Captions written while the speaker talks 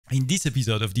In this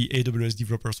episode of the AWS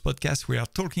Developers Podcast, we are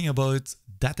talking about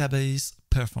database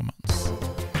performance.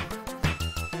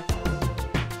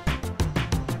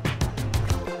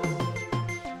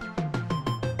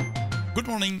 Good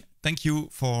morning. Thank you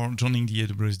for joining the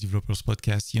AWS Developers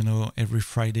Podcast. You know, every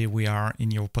Friday we are in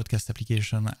your podcast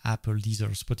application, Apple,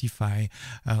 Deezer, Spotify.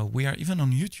 We are even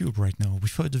on YouTube right now.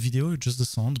 Without the video, just the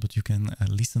sound, but you can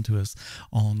listen to us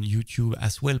on YouTube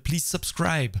as well. Please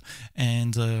subscribe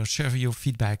and share your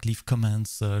feedback, leave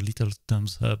comments, little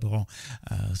thumbs up or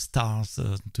stars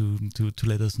to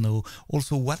let us know.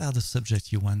 Also, what are the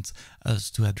subjects you want us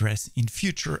to address in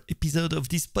future episodes of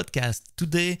this podcast?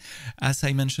 Today, as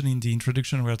I mentioned in the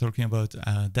introduction, we are talking about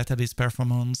database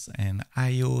performance and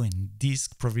I/O and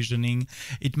disk provisioning.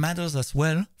 It matters as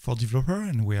well for developer,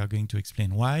 and we are going to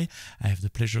explain why. I have the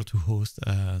pleasure to host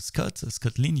Scott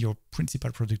Lin, your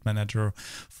principal product manager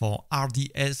for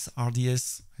RDS.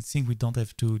 RDS, I think we don't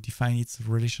have to define it. It's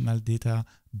relational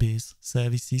database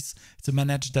services. It's a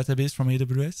managed database from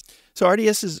AWS. So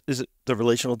RDS is the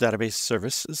relational database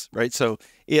services, right? So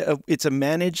it's a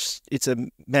managed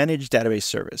database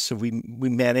service. So we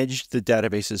manage the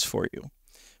databases for you,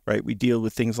 right? We deal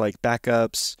with things like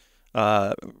backups,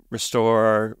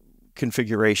 restore,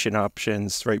 configuration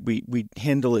options, right? We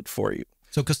handle it for you.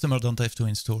 So customers don't have to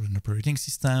install an operating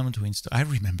system to install. I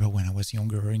remember when I was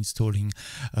younger installing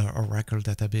Oracle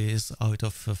database out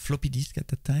of floppy disk at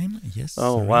that time. Yes.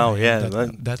 Oh, wow. Yeah.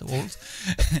 That old.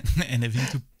 And having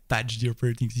to patch the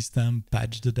operating system,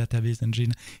 patch the database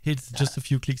engine. It's just a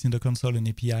few clicks in the console and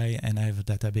API, and I have a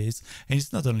database. And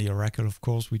it's not only Oracle, of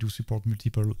course. We do support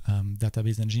multiple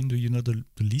database engine. Do you know the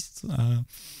list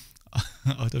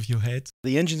out of your head?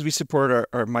 The engines we support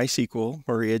are MySQL,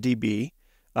 MariaDB,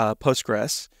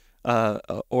 Postgres,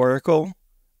 Oracle,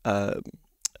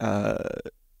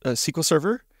 SQL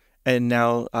Server, and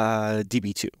now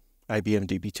DB2, IBM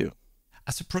DB2.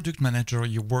 As a product manager,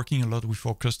 you're working a lot with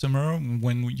your customer.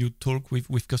 When you talk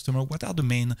with customer, what are the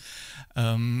main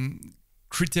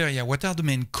criteria? What are the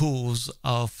main causes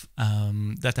of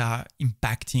that are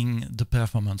impacting the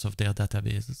performance of their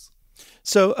databases?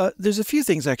 So there's a few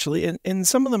things actually, and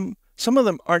some of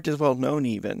them aren't as well known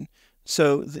even.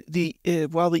 So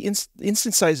while the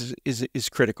instance size is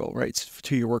critical, right,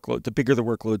 to your workload, the bigger the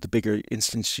workload, the bigger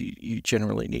instance you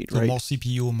generally need, so right? More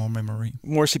CPU, more memory.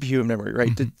 More CPU and memory,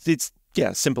 right? Mm-hmm. It's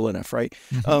simple enough, right?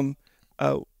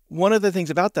 Mm-hmm. One of the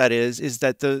things about that is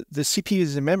that the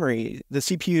CPUs and memory, the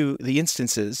CPU, the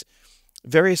instances,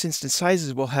 various instance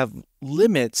sizes will have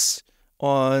limits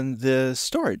on the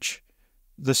storage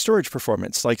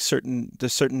performance, like the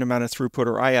certain amount of throughput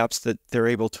or IOPS that they're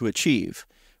able to achieve.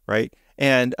 Right.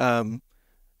 And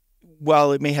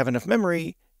while it may have enough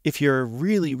memory, if you're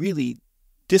really, really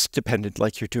disk dependent,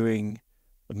 like you're doing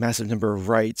a massive number of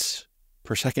writes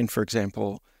per second, for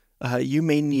example, you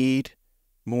may need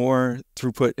more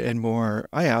throughput and more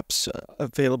IOPS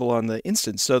available on the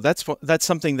instance. So that's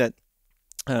something that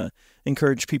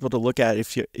encourage people to look at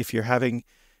if you're having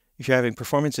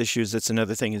performance issues. That's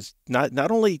another thing, is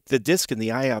not only the disk and the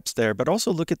IOPS there, but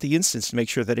also look at the instance to make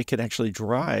sure that it can actually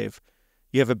drive.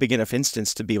 You have a big enough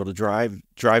instance to be able to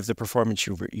drive the performance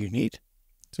you need.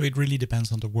 So it really depends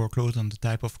on the workload, on the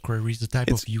type of queries, the type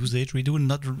of usage. We do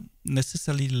not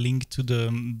necessarily link to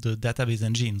the database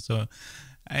engine. So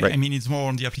I mean, it's more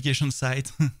on the application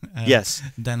side yes,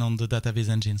 than on the database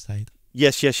engine side.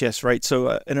 Yes, right.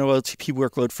 So an OLTP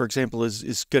workload, for example,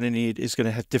 is going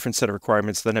to have different set of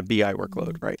requirements than a BI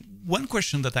workload, right? One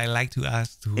question that I like to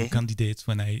ask to candidates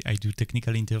when I do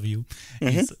technical interview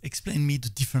is explain me the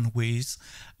different ways,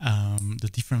 the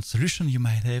different solution you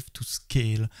might have to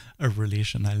scale a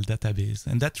relational database,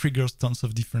 and that triggers tons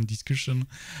of different discussion.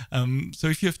 So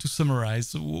if you have to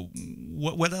summarize,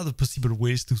 what are the possible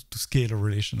ways to scale a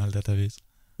relational database?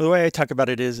 The way I talk about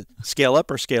it is scale up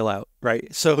or scale out,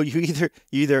 right? So you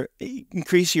either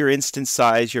increase your instance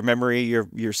size, your memory, your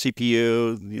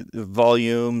CPU, the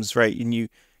volumes, right? And you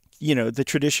the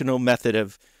traditional method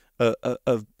of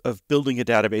building a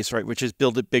database, right, which is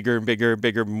build it bigger and bigger and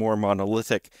bigger, more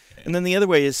monolithic. And then the other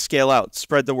way is scale out,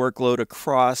 spread the workload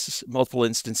across multiple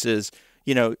instances.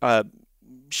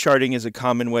 Sharding is a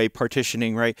common way,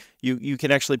 partitioning, right? You can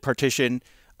actually partition.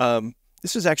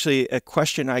 This was actually a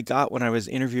question I got when I was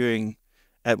interviewing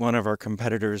at one of our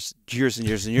competitors years and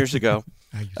years and years ago.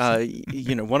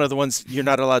 One of the ones you're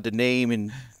not allowed to name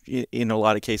in a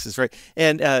lot of cases, right?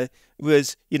 And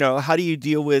was how do you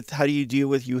deal with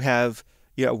you have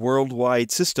a worldwide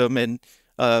system and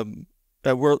a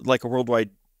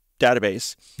worldwide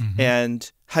database,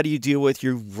 and how do you deal with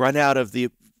you run out of the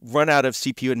run out of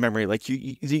CPU and memory. Like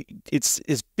it's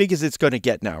as big as it's going to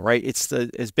get now, right? It's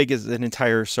as big as an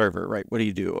entire server, right? What do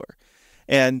you do?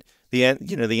 And the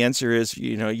answer is,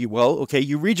 you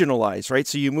regionalize, right?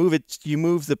 So you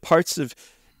move the parts of,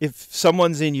 if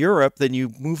someone's in Europe, then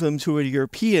you move them to a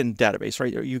European database,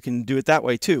 right? Or you can do it that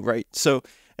way too, right? So,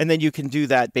 and then you can do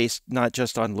that based not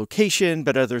just on location,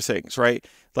 but other things, right?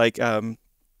 Like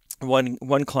one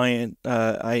client,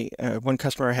 one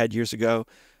customer I had years ago,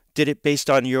 did it based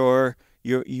on your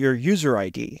user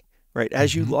ID, right?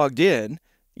 As you logged in,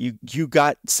 you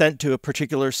got sent to a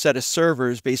particular set of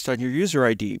servers based on your user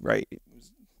ID, right?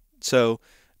 So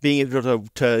being able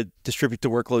to distribute the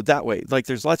workload that way, like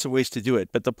there's lots of ways to do it,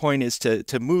 but the point is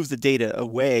to move the data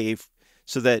away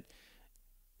so that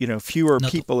fewer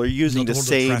people are using the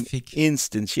same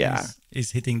instance.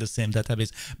 Is hitting the same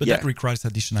database, but that requires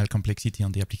additional complexity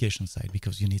on the application side,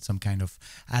 because you need some kind of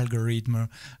algorithm,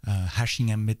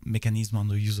 hashing mechanism on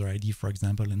the user ID, for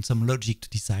example, and some logic to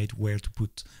decide where to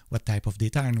put what type of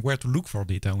data and where to look for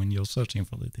data when you're searching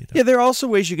for the data. Yeah, there are also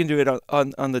ways you can do it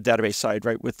on the database side,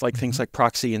 right? With like things like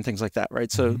proxy and things like that,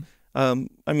 right? So,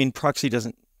 I mean, proxy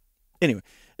doesn't. Anyway,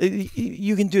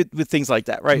 you can do it with things like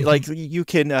that, right? Like you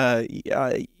can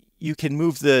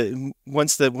move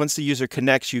once the user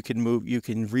connects, you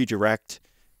can redirect,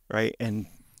 right, and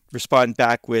respond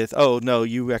back with, oh no,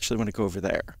 you actually want to go over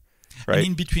there, right? And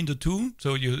in between the two,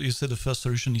 so you said the first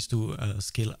solution is to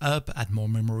scale up, add more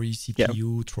memory,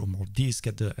 CPU, throw more disk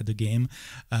at the game.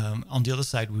 On the other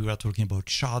side, we were talking about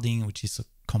sharding, which is a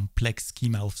complex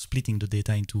schema of splitting the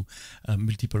data into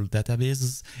multiple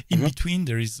databases. In between,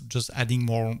 there is just adding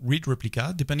more read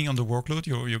replica, depending on the workload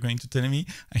you're going to tell me,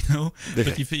 I know.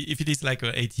 But if it is like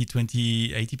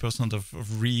 80%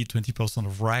 of read, 20%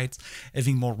 of write,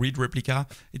 having more read replica,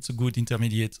 it's a good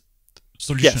intermediate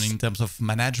solution in terms of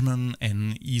management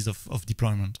and ease of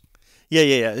deployment.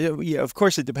 Yeah. Of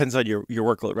course, it depends on your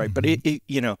workload, right? But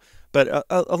but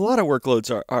a lot of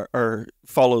workloads are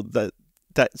follow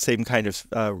that same kind of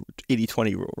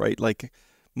 80-20 rule, right? Like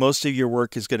most of your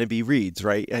work is going to be reads,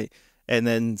 right? And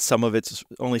then some of it's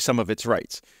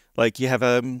writes. Like you have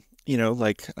a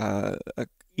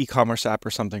e-commerce app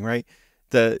or something, right?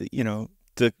 The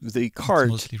cart.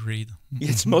 It's mostly read.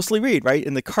 It's mostly read, right?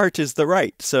 And the cart is the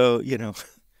write. So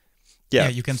Yeah,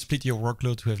 you can split your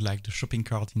workload to have like the shopping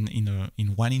cart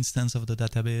in one instance of the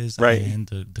database, right, and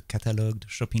the catalog, the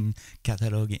shopping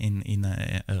catalog in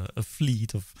a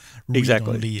fleet of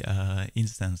read-only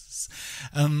instances.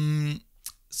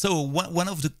 So one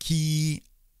of the key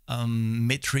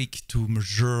metric to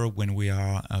measure when we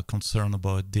are concerned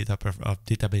about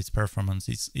database performance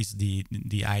is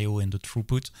the I/O and the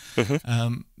throughput.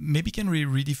 Maybe can we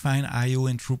redefine I/O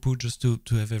and throughput just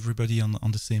to have everybody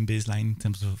on the same baseline in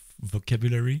terms of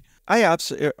vocabulary?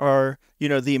 IOPS are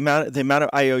the amount of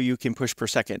I/O you can push per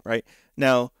second, right?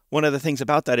 Now, one of the things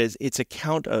about that is it's a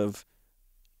count of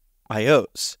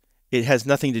IOs. It has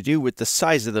nothing to do with the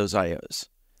size of those IOs.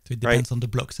 So it depends on the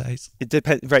block size. It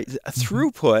depends, right?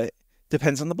 Throughput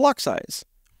depends on the block size,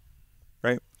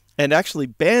 right? And actually,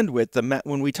 bandwidth.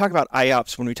 When we talk about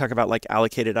IOPS, when we talk about like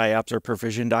allocated IOPS or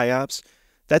provisioned IOPS,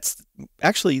 that's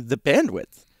actually the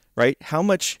bandwidth, right? How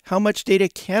much data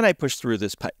can I push through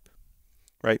this pipe,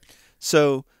 right?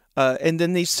 So, and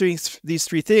then these three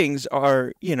things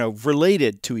are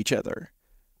related to each other,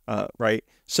 right?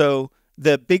 So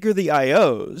the bigger the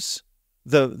IOs,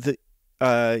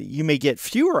 you may get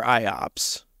fewer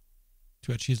IOPS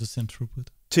to achieve the same throughput.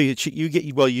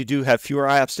 You do have fewer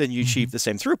IOPS, then you achieve the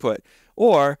same throughput.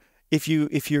 Or if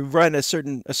you run a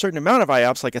certain amount of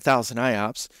IOPS, like 1,000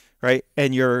 IOPS, right,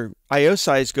 and your IO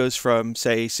size goes from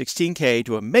say 16K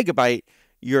to a megabyte,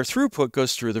 your throughput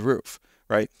goes through the roof,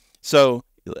 right? So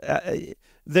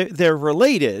they're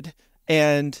related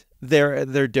and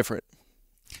they're different.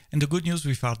 And the good news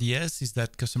with RDS is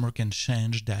that customer can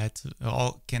change that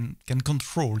or can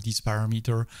control this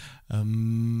parameter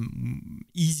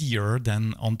easier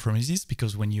than on premises,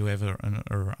 because when you have a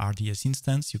RDS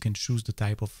instance, you can choose the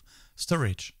type of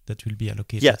storage that will be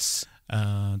allocated to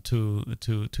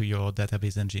your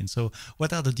database engine. So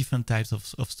what are the different types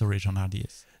of storage on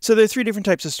RDS? So there are three different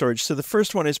types of storage. So the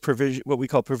first one is what we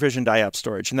call provisioned IOPS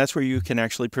storage, and that's where you can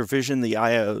actually provision the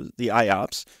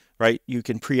IOPS. Right, you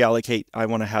can pre-allocate. I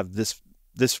want to have this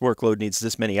workload needs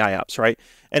this many IOPS, right?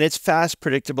 And it's fast,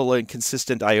 predictable, and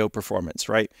consistent I/O performance,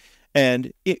 right?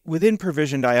 And within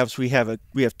provisioned IOPS, we have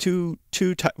two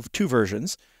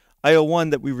versions.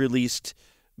 IO1 that we released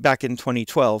back in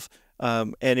 2012,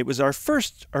 and it was our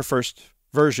first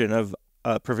version of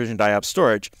provisioned IOPS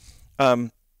storage,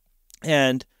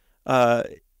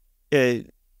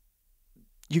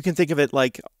 you can think of it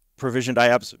like provisioned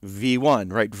IOPS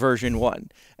V1, right? Version 1.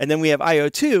 And then we have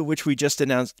IO2, which we just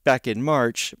announced back in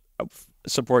March,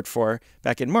 support for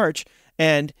back in March.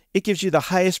 And it gives you the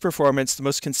highest performance, the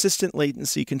most consistent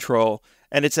latency control,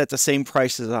 and it's at the same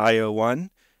price as IO1.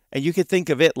 And you could think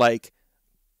of it like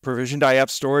provisioned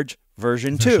IOPS storage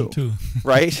version 2,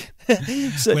 right?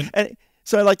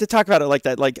 So I like to talk about it like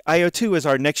that. Like IO2 is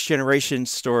our next generation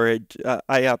storage,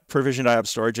 provisioned IOPS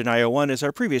storage, and IO1 is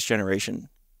our previous generation.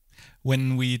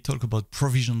 When we talk about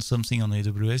provision something on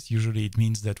AWS, usually it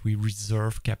means that we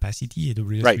reserve capacity.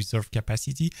 AWS reserve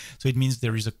capacity. So it means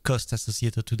there is a cost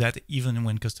associated to that, even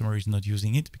when customer is not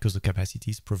using it, because the capacity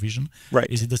is provision. Right.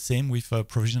 Is it the same with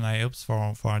provision IOPS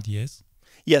for RDS?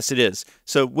 Yes, it is.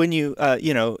 So when you,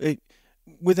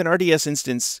 with an RDS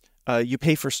instance, you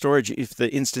pay for storage if the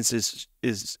instance is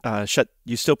shut.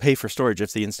 You still pay for storage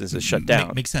if the instance is shut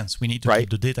down. Makes sense. We need to keep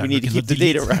the data. We need to keep the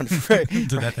data around.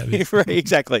 Right,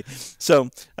 exactly. So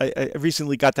I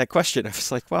recently got that question. I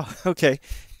was like, wow, okay.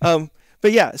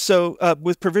 But yeah, so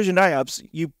with provisioned IOPS,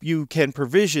 you can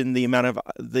provision the amount of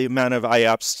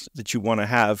IOPS that you want to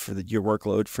have for your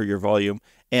workload, for your volume,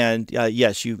 and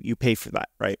yes, you pay for that,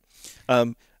 right?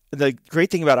 The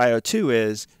great thing about IO2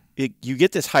 is you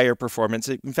get this higher performance.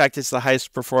 In fact, it's the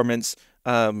highest performance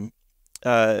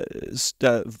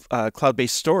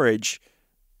cloud-based storage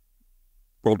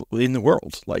in the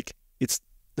world. Like it's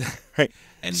right.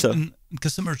 And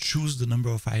customers choose the number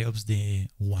of IOPS they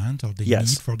want or they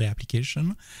need for the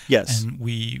application. Yes. And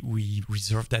we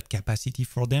reserve that capacity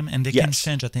for them, and they can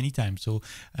change at any time. So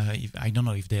if I don't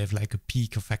know if they have like a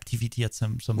peak of activity at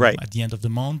some at the end of the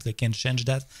month, they can change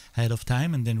that ahead of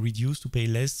time and then reduce to pay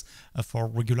less for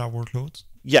regular workloads.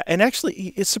 Yeah, and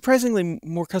actually, it's surprisingly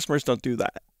more customers don't do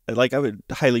that. Like I would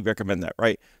highly recommend that,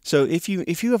 right? So if you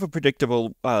have a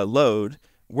predictable workload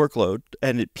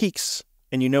and it peaks,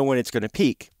 and you know when it's going to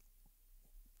peak,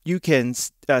 you can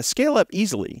scale up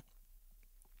easily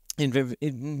in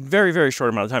very, very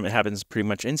short amount of time. It happens pretty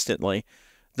much instantly.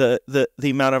 The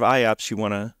amount of IOPS you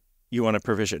want to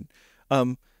provision.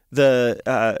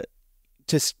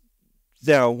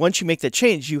 Now once you make that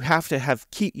change, you have to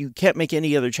you can't make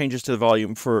any other changes to the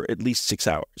volume for at least 6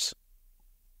 hours.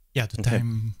 Yeah, the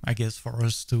time, I guess, for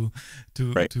us to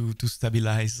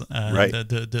stabilize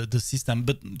the system.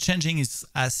 But changing is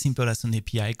as simple as an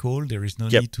API call. There is no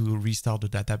need to restart the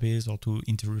database or to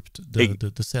interrupt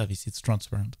the service. It's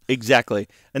transparent. Exactly.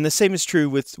 And the same is true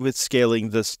with scaling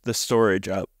the storage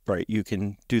up, right? You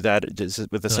can do that just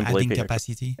with a simple adding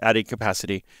API. Adding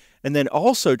capacity. And then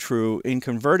also true in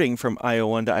converting from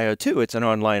IO1 to IO2, it's an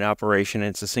online operation. And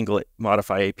it's a single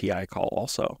modify API call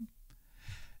also.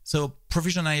 So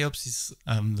provision IOPS is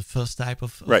the first type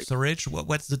of storage.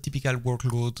 What's the typical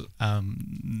workload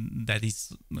that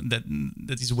is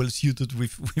well suited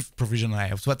with provision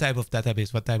IOPS? What type of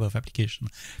database? What type of application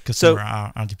customers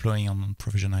are deploying on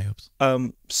provision IOPS?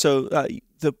 So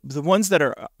the ones that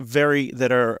are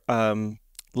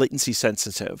latency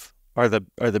sensitive are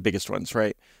the biggest ones,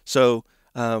 right? So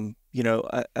I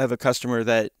have a customer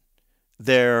that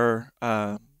their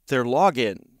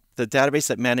login, the database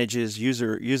that manages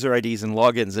user IDs and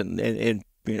logins and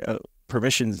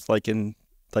permissions, like a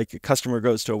customer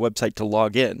goes to a website to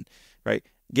log in, right,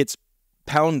 gets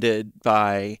pounded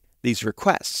by these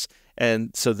requests, and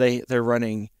so they're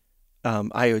running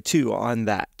IO2 on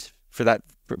that for that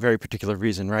very particular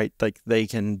reason, right? Like they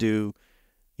can do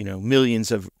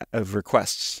millions of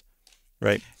requests,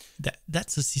 right?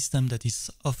 That's a system that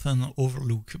is often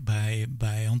overlooked by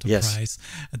enterprise. Yes.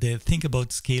 They think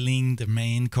about scaling the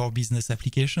main core business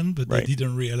application, but they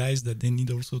didn't realize that they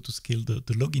need also to scale the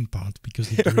login part,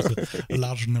 because if there is a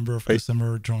large number of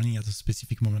customers joining at a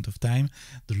specific moment of time,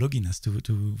 the login has to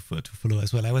follow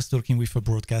as well. I was talking with a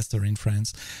broadcaster in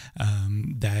France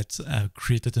that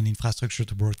created an infrastructure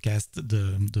to broadcast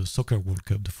the soccer World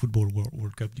Cup, the football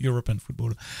World Cup, the European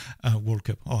football World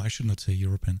Cup. Oh, I should not say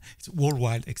European. It's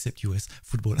worldwide except US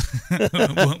football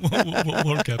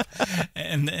World Cup,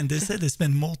 and they said they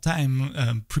spend more time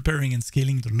preparing and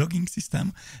scaling the logging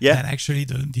system than actually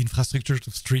the infrastructure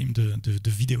to stream the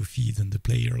video feeds and the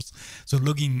players. So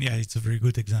logging, it's a very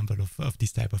good example of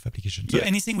this type of application. So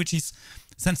anything which is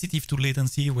sensitive to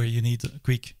latency, where you need a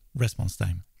quick response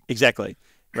time. Exactly,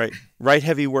 right.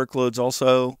 Write-heavy workloads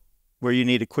also, where you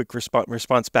need a quick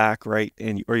response back, right,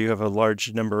 or you have a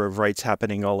large number of writes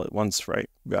happening all at once, right.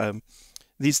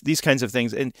 These kinds of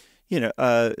things, and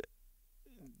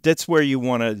that's where you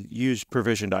want to use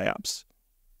provisioned IOPS.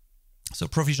 So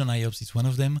provision IOPS is one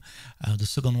of them. The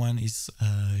second one is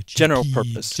general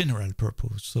purpose. General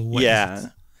purpose. So what is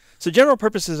it? So general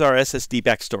purpose is our SSD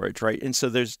back storage, right? And so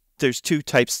there's two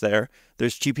types there.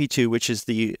 There's GP2, which is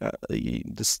the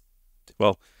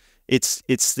well,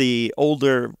 it's the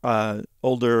older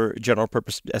general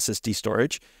purpose SSD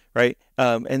storage, right?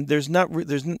 And there's not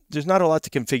a lot to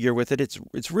configure with it.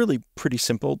 It's really pretty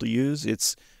simple to use.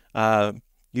 It's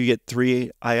you get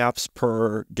 3 IOPS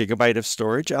per gigabyte of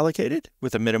storage allocated,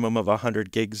 with a minimum of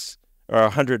 100 gigs or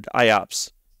 100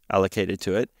 IOPS allocated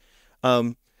to it,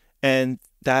 and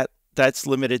that's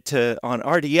limited to, on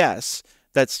RDS.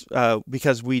 That's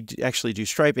because we actually do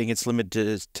striping. It's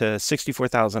limited to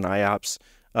 64,000 IOPS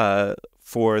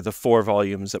for the 4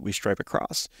 volumes that we stripe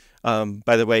across.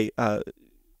 By the way,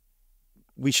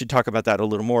 we should talk about that a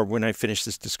little more when I finish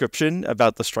this description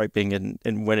about the striping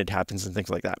and when it happens and things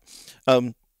like that.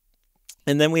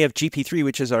 And then we have GP3,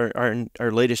 which is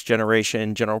our latest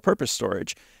generation general purpose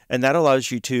storage, and that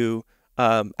allows you to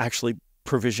actually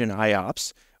provision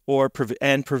IOPS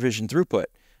and provision throughput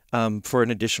for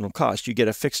an additional cost. You get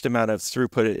a fixed amount of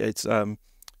throughput. It's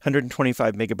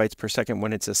 125 megabytes per second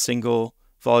when it's a single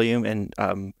volume, and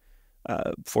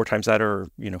 4 times that, or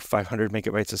 500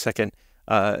 megabytes a second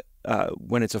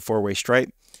when it's a 4-way stripe.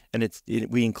 And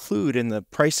we include in the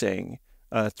pricing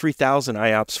 3,000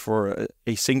 IOPS for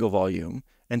a single volume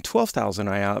and 12,000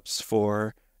 IOPS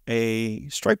for a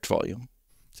striped volume.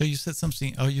 So you said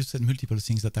something, you said multiple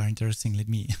things that are interesting. Let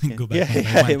me go back one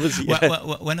by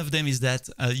one. One of them is that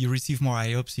you receive more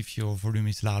IOPS if your volume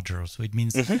is larger. So it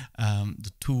means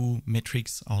the 2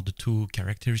 metrics, or the 2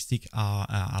 characteristics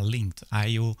are linked,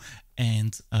 IO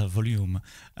and volume,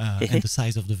 and the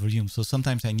size of the volume. So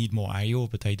sometimes I need more IO,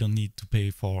 but I don't need to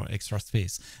pay for extra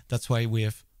space. That's why we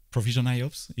have provision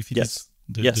IOPS, if it is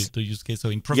the use case. So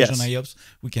in provision IOPS,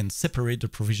 we can separate the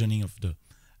provisioning of the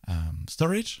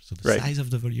storage, so the size of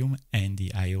the volume, and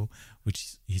the IO,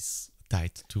 which is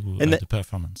tied to the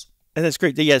performance. And that's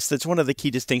great. Yes, that's one of the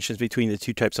key distinctions between the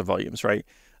 2 types of volumes, right?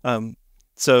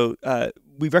 So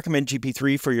we recommend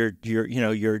GP3 for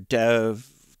your dev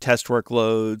test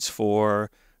workloads. For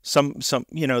some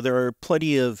there are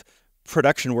plenty of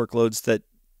production workloads that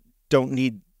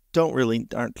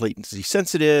aren't latency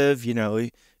sensitive.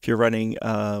 If you're running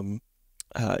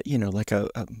like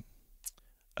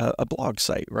a blog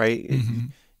site, right?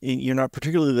 You're not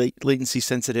particularly latency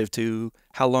sensitive to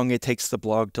how long it takes the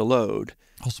blog to load.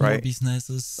 Also, right?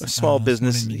 Small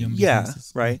business,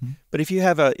 businesses. Right. But if you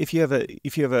have a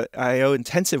IO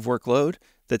intensive workload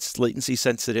that's latency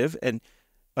sensitive, and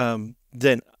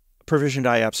then provisioned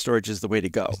IOPS storage is the way to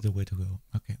go. Is the way to go.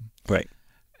 Okay. Right.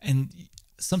 And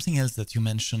something else that you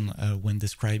mentioned when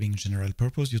describing general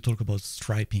purpose, you talk about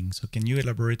striping. So can you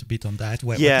elaborate a bit on that?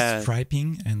 What is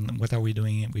striping, and what are we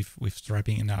doing with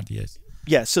striping in RDS?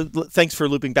 Yeah, so thanks for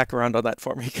looping back around on that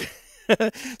for me.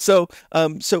 So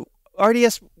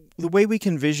RDS, the way we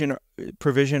can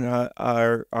provision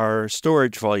our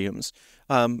storage volumes,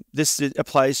 this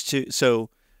applies to,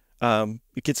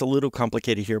 it gets a little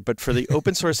complicated here, but for the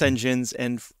open source engines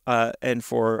and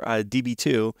for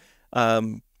DB2,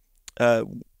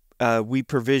 we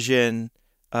provision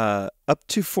up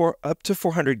to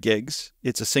 400 gigs.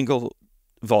 It's a single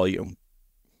volume.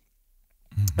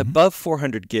 Above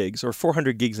 400 gigs, or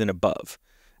 400 gigs and above,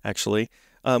 actually,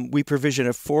 we provision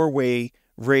a 4-way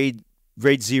RAID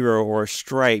 0 or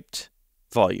striped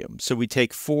volume. So we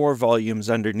take 4 volumes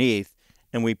underneath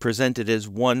and we present it as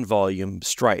 1 volume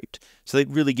striped. So it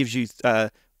really gives you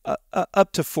up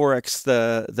to 4x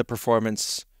the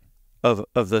performance of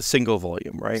the single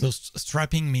volume, right? So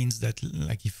striping means that,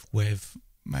 like, if we have,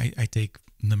 I take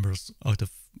numbers out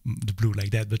of the blue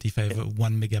like that, but if I have a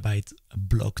 1 megabyte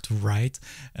block to write,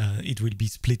 it will be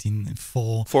split in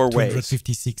 4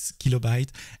 256 kilobyte,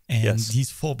 and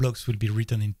these 4 blocks will be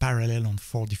written in parallel on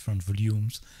 4 different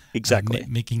volumes. Exactly.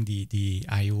 Making the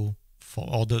IO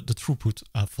or the throughput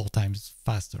 4 times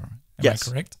faster. Am I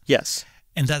correct? Yes.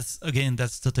 And that's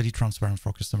totally transparent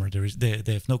for customer. They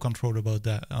have no control about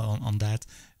that on that.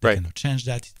 They cannot change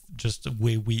that. It's just the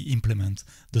way we implement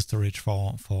the storage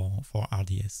for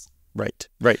RDS. Right.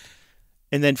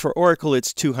 And then for Oracle,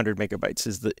 it's 200 megabytes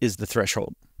is the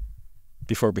threshold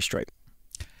before we stripe.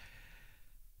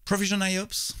 Provision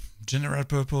IOPS, general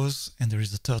purpose, and there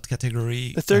is a third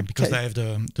category. Because I have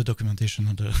the documentation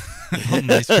on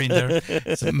my screen there.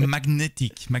 It's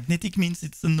magnetic. Magnetic means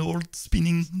it's an old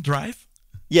spinning drive.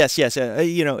 Yes.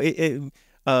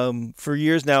 For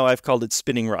years now, I've called it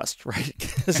spinning rust, right?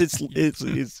 Because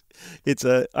it's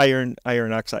a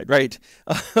iron oxide, right?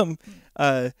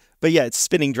 But yeah, it's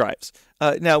spinning drives.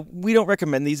 Now we don't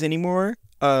recommend these anymore.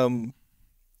 But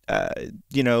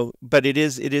it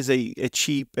is a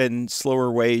cheap and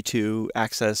slower way to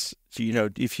access.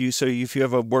 If you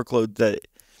have a workload that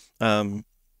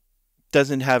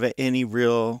doesn't have any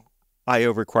real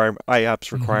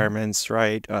IOPS requirements,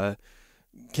 right?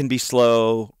 can be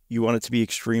slow. You want it to be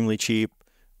extremely cheap,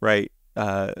 right?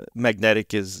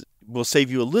 Magnetic will save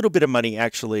you a little bit of money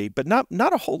actually, but not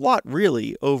a whole lot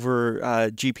really over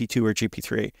GP2 or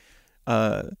GP3.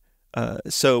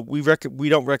 So we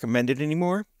don't recommend it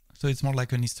anymore. So it's more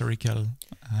like an historical.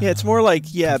 It's more like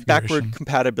backward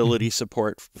compatibility Mm-hmm.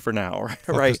 support for now,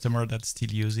 for right? Customer that still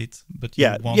use it, but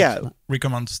you won't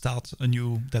recommend to start a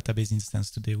new database instance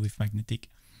today with magnetic.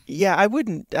 Yeah, I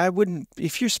wouldn't.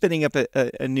 If you're spinning up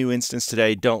a new instance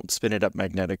today, don't spin it up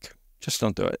magnetic. Just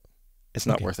don't do it. It's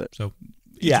not worth it. So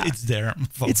it's there.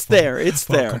 It's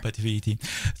there. Compatibility.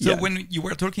 So when you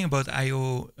were talking about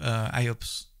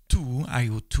IOPS 2,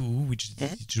 IO2, which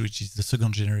is the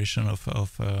second generation of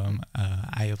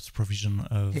IOPS provision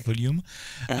volume,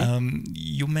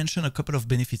 you mentioned a couple of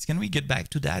benefits. Can we get back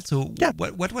to that? So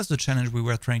what was the challenge we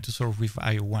were trying to solve with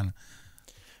IO1?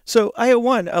 So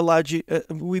IO1 allowed you.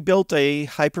 We built a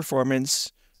high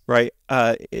performance, right,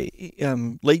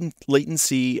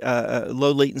 latency,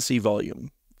 low latency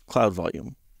volume, cloud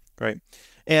volume, right,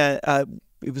 and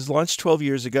it was launched 12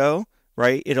 years ago,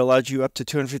 right. It allowed you up to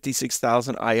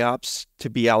 256,000 IOPS to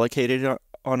be allocated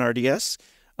on RDS,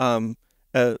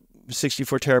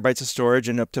 64 terabytes of storage,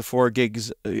 and up to 4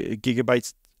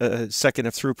 gigabytes a second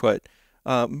of throughput,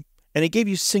 and it gave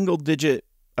you single digit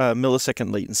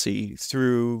millisecond latency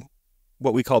through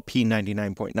what we call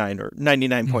P99.9 or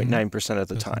 99.9% of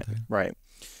the time, right?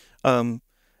 And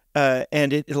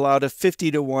it allowed a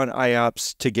 50-to-1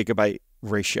 IOPS to gigabyte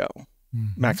ratio,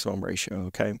 maximum ratio,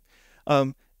 okay?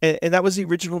 And that was the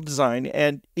original design,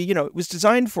 and it was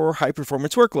designed for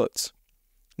high-performance workloads.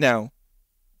 Now,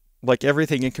 like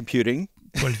everything in computing,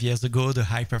 12 years ago, the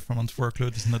high-performance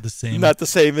workload is not the same. Not the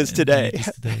same as today,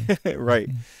 right?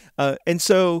 And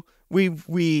so we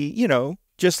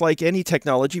just like any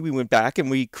technology, we went back and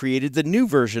we created the new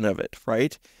version of it,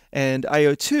 right? And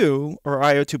IO2 or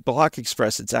IO2 Block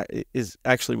Express is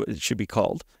actually what it should be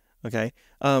called, okay?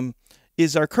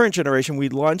 Is our current generation. We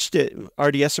launched it,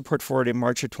 RDS support for it in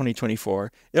March of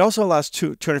 2024. It also allows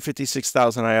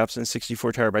 256,000 IOPS and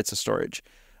 64 terabytes of storage.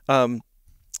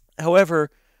 However,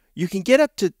 you can get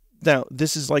up to, now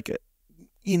this is like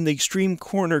in the extreme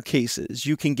corner cases,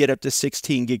 you can get up to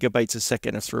 16 gigabytes a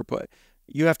second of throughput.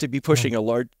 You have to be pushing a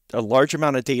large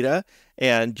amount of data,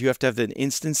 and you have to have an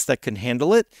instance that can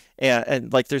handle it.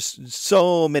 And like there's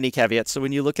so many caveats. So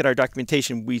when you look at our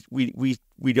documentation, we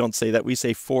don't say that. We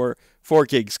say 4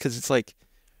 gigs because it's like,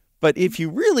 but if you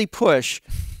really push,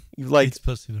 like it's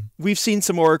possible. We've seen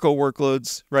some Oracle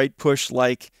workloads, right, push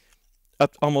like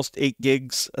up almost 8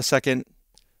 gigs a second,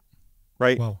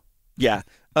 right? Wow. Yeah.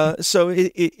 So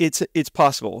it's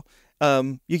possible.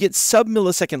 You get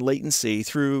sub-millisecond latency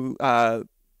through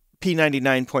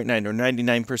P99.9 or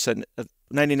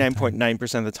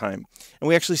 99.9% of the time. And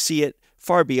we actually see it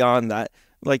far beyond that.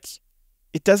 Like,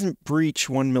 it doesn't breach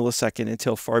 1 millisecond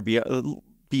until far beyond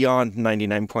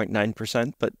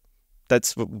 99.9%, but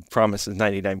that's what we promise is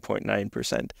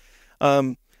 99.9%.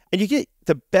 And you get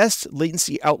the best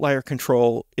latency outlier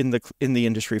control in the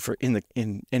industry in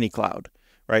any cloud,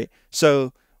 right?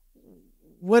 So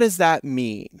what does that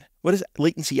mean? What is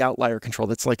latency outlier control?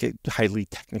 That's like a highly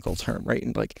technical term, right?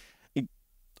 And but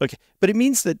it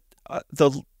means that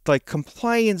the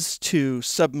compliance to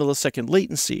sub-millisecond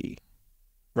latency,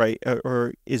 right,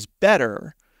 or is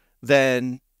better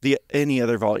than any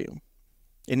other volume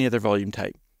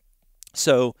type.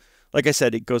 So, like I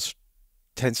said,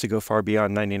 tends to go far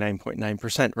beyond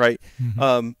 99.9%, right?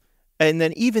 And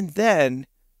then even then,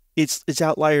 its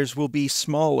outliers will be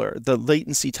smaller. The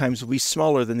latency times will be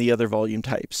smaller than the other volume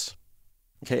types.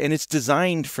 Okay, and it's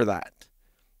designed for that,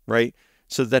 right?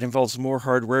 So that involves more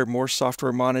hardware, more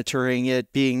software monitoring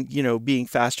it, being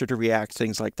faster to react,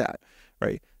 things like that,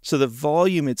 right? So the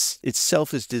volume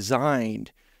itself is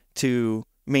designed to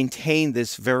maintain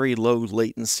this very low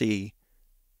latency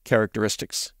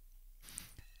characteristics.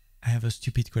 I have a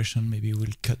stupid question. Maybe we'll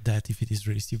cut that if it is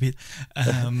really stupid.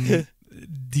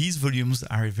 These volumes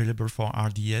are available for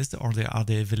RDS, or are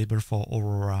they available for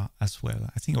Aurora as well?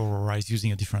 I think Aurora is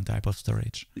using a different type of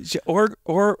storage. Or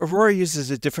Aurora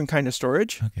uses a different kind of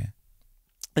storage. Okay.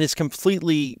 And it's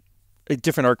completely a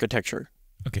different architecture.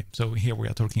 Okay, so here we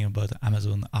are talking about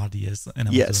Amazon RDS and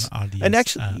Amazon RDS. And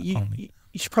actually,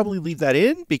 you should probably leave that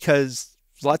in because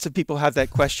lots of people have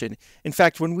that question. In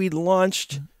fact, when we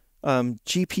launched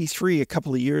GP3 a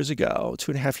couple of years ago,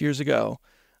 2.5 years ago,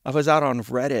 I was out on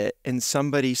Reddit and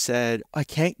somebody said, I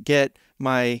can't get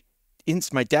my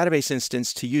database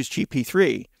instance to use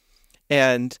GP3.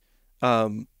 And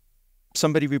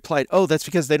somebody replied, oh, that's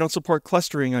because they don't support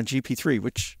clustering on GP3,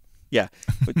 which, yeah.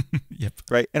 Yep.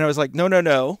 Right. And I was like,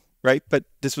 no. right? But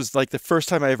this was like the first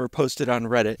time I ever posted on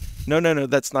Reddit. No,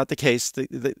 that's not the case.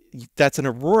 That's an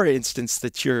Aurora instance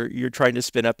that you're trying to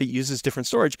spin up. It uses different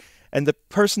storage. And the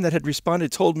person that had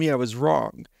responded told me I was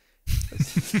wrong.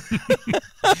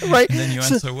 Right? And then you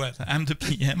answer what? I'm the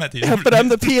PM at the end. But I'm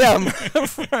the PM.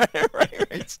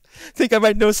 right. I think I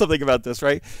might know something about this,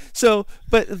 right? So,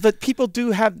 but people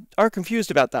are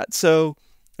confused about that. So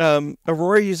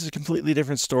Aurora uses completely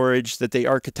different storage that they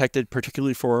architected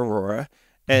particularly for Aurora.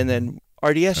 And then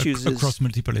RDS uses across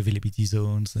multiple availability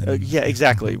zones. And, yeah,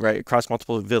 exactly, right. Across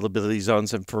multiple availability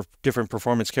zones and for different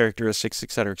performance characteristics,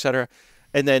 et cetera, et cetera.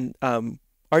 And then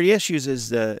RDS uses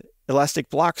the Elastic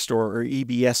Block Store or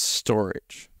EBS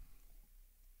storage.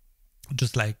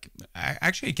 Just like,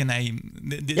 actually,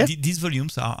 these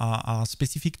volumes are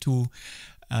specific to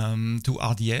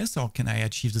RDS, or can I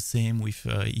achieve the same with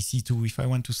EC2 if I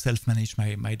want to self-manage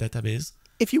my database?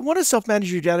 If you want to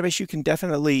self-manage your database, you can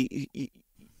definitely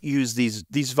use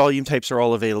these volume types are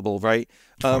all available, right?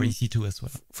 For EC2 as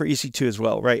well. For EC2 as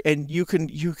well, right? And you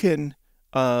can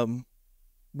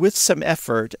with some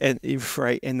effort, and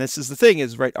this is the thing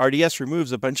is, right, RDS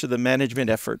removes a bunch of the management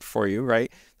effort for you, right?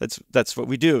 That's what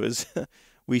we do is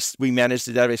we manage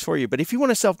the database for you. But if you want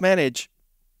to self-manage,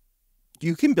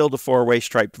 you can build a 4-way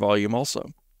striped volume also,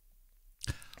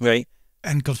 right?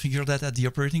 And configure that at the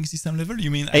operating system level? You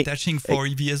mean attaching for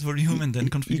EBS volume and then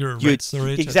configure RAID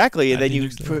storage? Exactly, and then you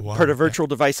put a virtual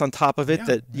device on top of it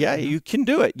you can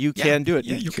do it. You can do it.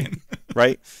 Yeah, you can.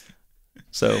 Right?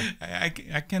 So I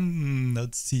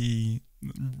cannot see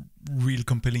real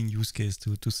compelling use case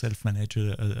to self-manage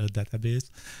a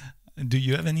database. Do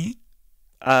you have any?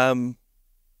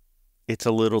 It's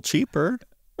a little cheaper.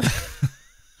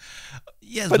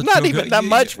 Yes, but not even that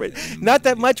much. Not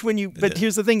that much when you. But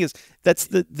here's the thing: is that's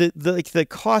the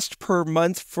cost per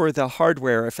month for the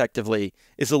hardware effectively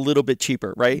is a little bit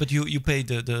cheaper, right? But you pay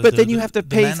the but then you have to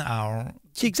pay man hour.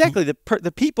 Exactly,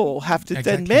 the people have to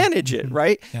then manage it,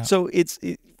 right? Yeah. So it's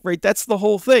right. That's the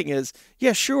whole thing. Is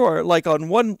sure. Like on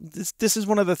one, this is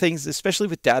one of the things, especially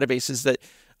with databases, that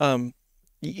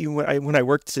when I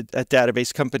worked at a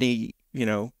database company,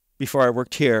 before I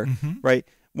worked here, right.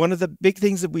 One of the big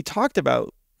things that we talked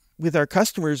about with our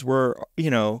customers were,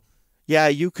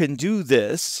 you can do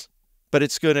this, but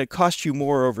it's going to cost you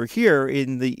more over here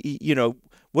in the,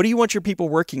 what do you want your people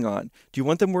working on? Do you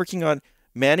want them working on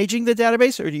managing the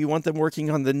database, or do you want them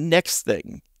working on the next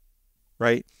thing?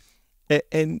 Right.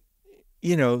 And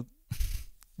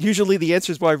usually the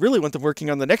answer is, well, I really want them working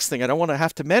on the next thing. I don't want to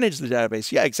have to manage the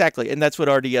database. Yeah, exactly. And that's what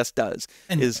RDS does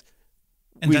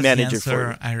And we that's manage the it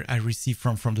for answer I receive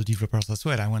from the developers as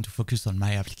well. I want to focus on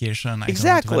my application. I don't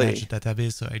want to manage the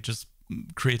database, so I just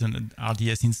create an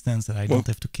RDS instance that I don't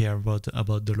have to care about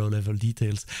the low-level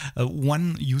details.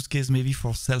 One use case maybe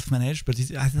for self-managed, but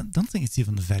I don't think it's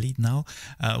even valid now,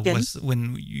 was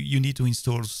when you need to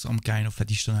install some kind of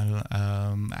additional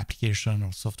application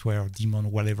or software or daemon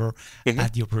or whatever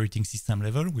at the operating system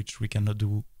level, which we cannot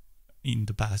do in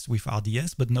the past with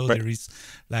RDS, but now there is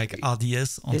like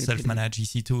RDS on self-managed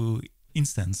EC2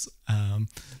 instance.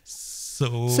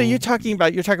 So you're talking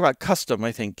about custom,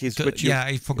 I think.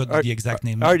 I forgot the exact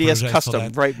name. RDS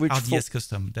custom, right? RDS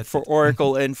custom. That's for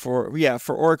Oracle and for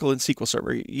Oracle and SQL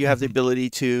Server, you have the ability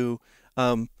to.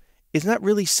 It's not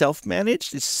really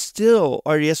self-managed. It's still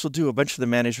RDS will do a bunch of the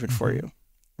management for you,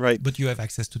 right? But you have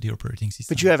access to the operating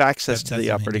system. But you have access to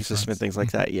the operating system and things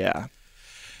like that. Yeah.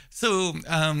 So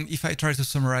if I try to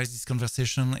summarize this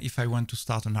conversation, if I want to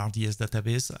start an RDS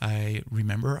database, I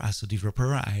remember as a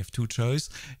developer, I have two choices.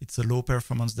 It's a low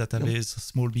performance database,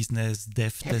 small business,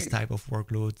 dev test type of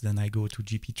workload. Then I go to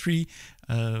GP3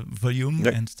 volume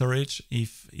and storage.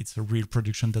 If it's a real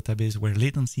production database where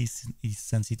latency is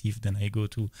sensitive, then I go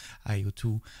to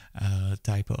IO2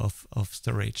 type of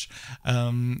storage.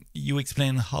 You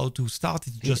explain how to start.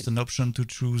 It's just an option to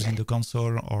choose in the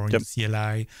console or in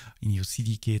CLI, in your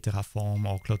CDK, Terraform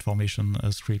or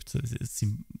CloudFormation script. It's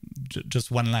just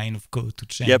one line of code to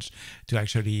change to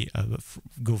actually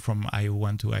go from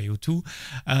IO1 to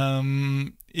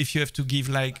IO2. If you have to give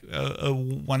like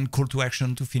one call to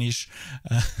action to finish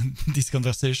this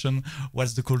conversation,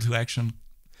 what's the call to action?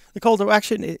 The call to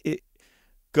action,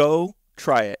 go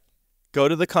try it. Go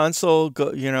to the console,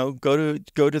 go to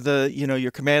the,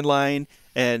 your command line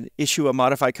and issue a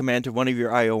modify command to one of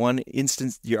your IO1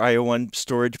 instance, your IO1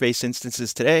 storage based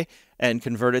instances today, and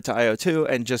convert it to IO2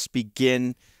 and just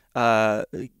begin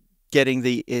getting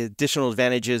the additional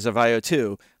advantages of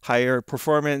IO2, higher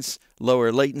performance,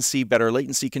 lower latency, better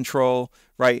latency control,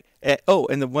 right?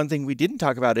 And the one thing we didn't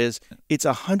talk about is it's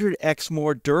 100x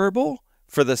more durable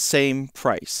for the same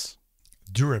price.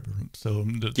 durable. So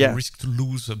the risk to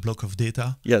lose a block of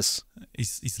data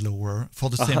is lower for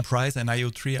the same price. And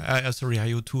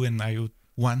IO2 and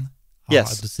IO1 are at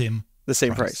the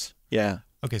same price. Yeah.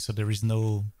 Okay, so there is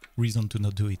no reason to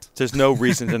not do it. There's no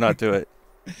reason to not do it.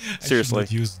 Seriously. I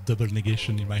should not use double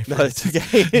negation in my phrase. No, it's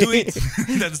okay. Do it.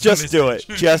 That's Just do it.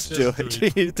 Just do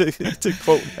it. to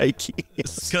quote Nike.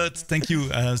 Scott, thank you.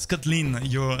 Scott Lin,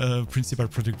 you're Principal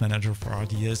Product Manager for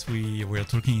RDS. We are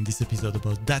talking in this episode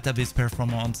about database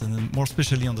performance and more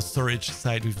especially on the storage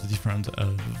side with the different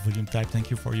volume type. Thank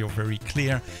you for your very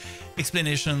clear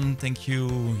explanation. Thank you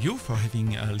for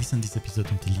having listened to this episode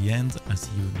until the end. I'll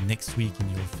see you next week in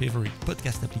your favorite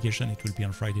podcast application. It will be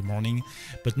on Friday morning.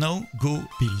 But now, go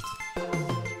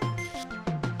build.